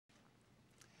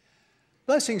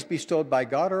Blessings bestowed by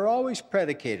God are always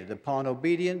predicated upon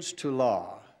obedience to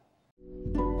law.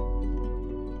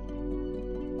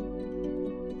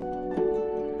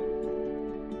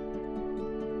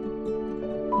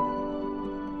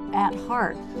 At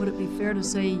heart, would it be fair to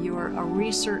say you're a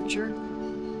researcher,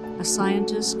 a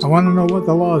scientist? I want to know what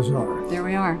the laws are. There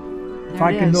we are. If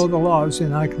I can know the laws,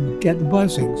 then I can get the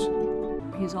blessings.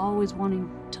 He's always wanting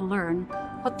to learn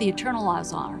what the eternal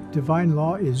laws are. Divine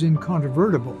law is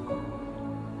incontrovertible.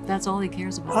 That's all he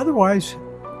cares about. Otherwise,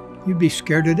 you'd be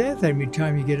scared to death every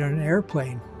time you get on an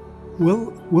airplane. Will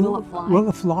it fly? Will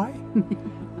it fly?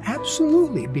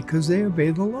 Absolutely, because they obey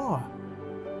the law.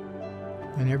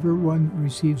 And everyone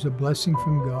receives a blessing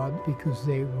from God because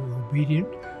they were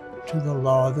obedient to the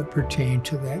law that pertained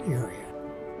to that area.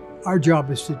 Our job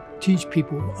is to teach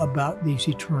people about these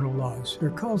eternal laws.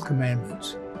 They're called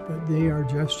commandments, but they are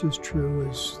just as true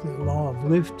as the law of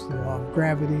lift, the law of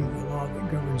gravity, the law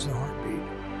that governs the heartbeat.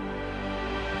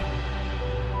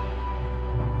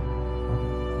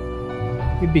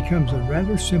 It becomes a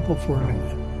rather simple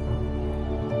formula.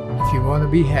 If you want to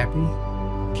be happy,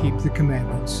 keep the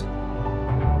commandments.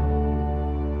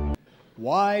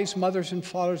 Wise mothers and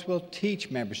fathers will teach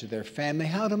members of their family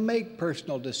how to make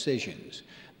personal decisions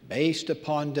based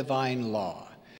upon divine law.